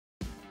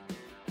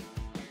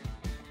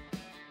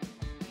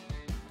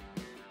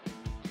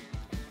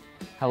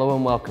Hello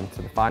and welcome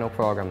to the final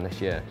programme this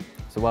year.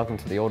 So welcome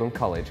to the Oldham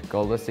College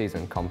Goal of the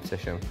Season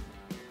competition.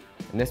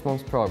 In this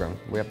month's programme,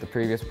 we have the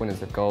previous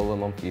winners of Goal of the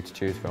Month for you to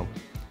choose from.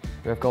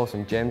 We have goals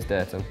from James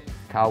Durton,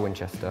 Carl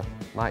Winchester,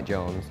 Mike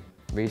Jones,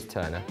 Reece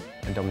Turner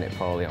and Dominic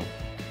Paulion.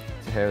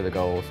 So here are the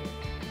goals.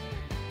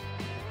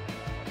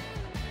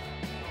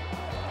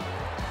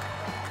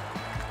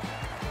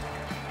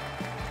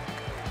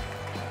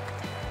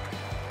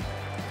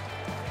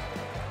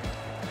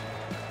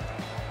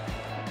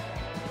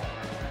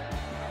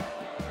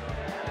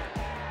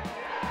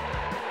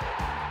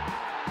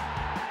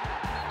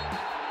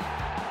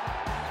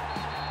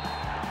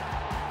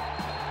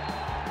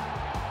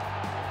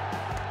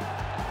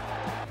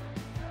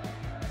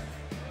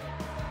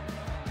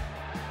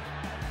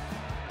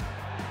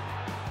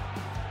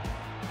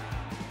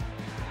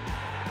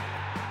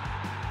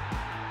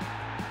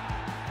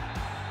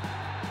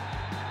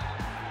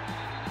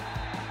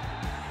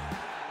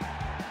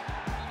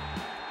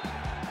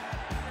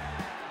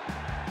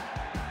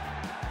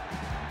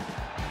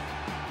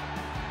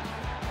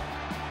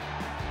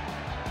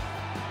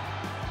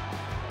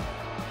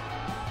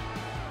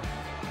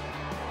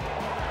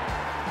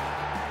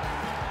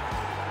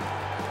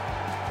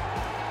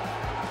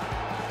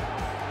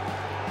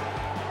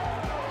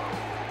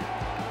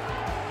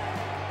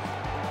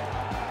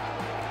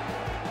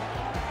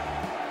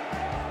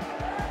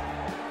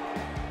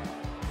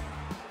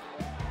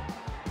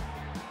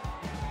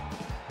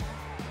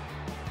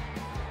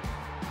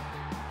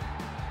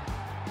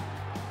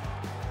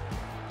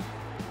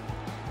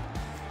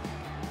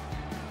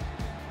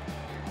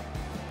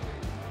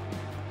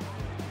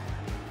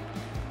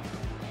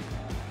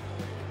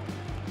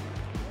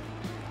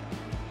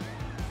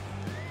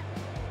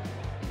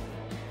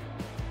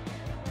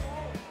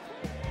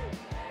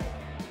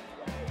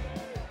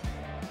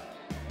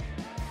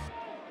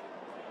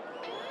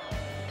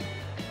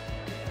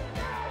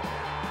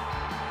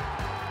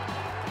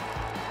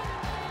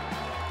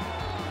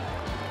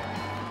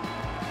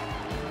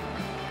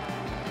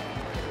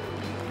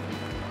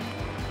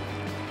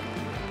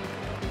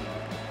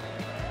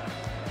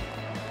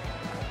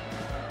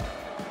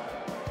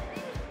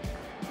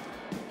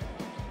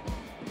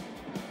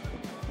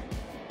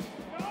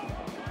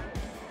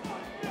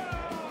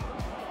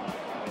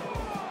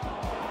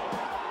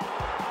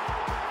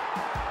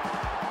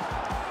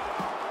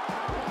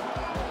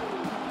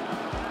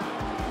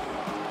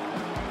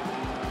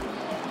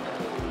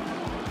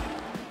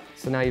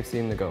 So now you've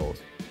seen the goals,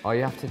 all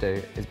you have to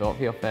do is vote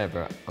for your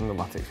favourite on the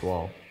Latics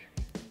wall.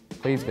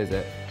 Please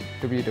visit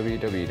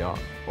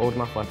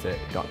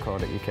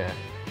www.oldhamathletic.co.uk,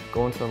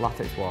 go onto the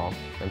Latics wall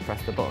and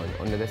press the button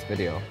under this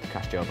video to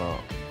cast your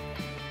vote.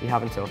 You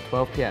have until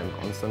 12 PM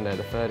on Sunday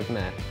the 3rd of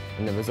May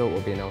and the result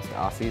will be announced at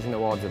our season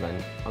awards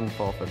event on the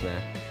 4th of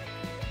May.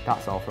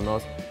 That's all from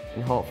us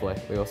and hopefully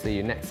we will see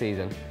you next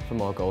season for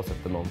more goals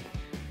of the month.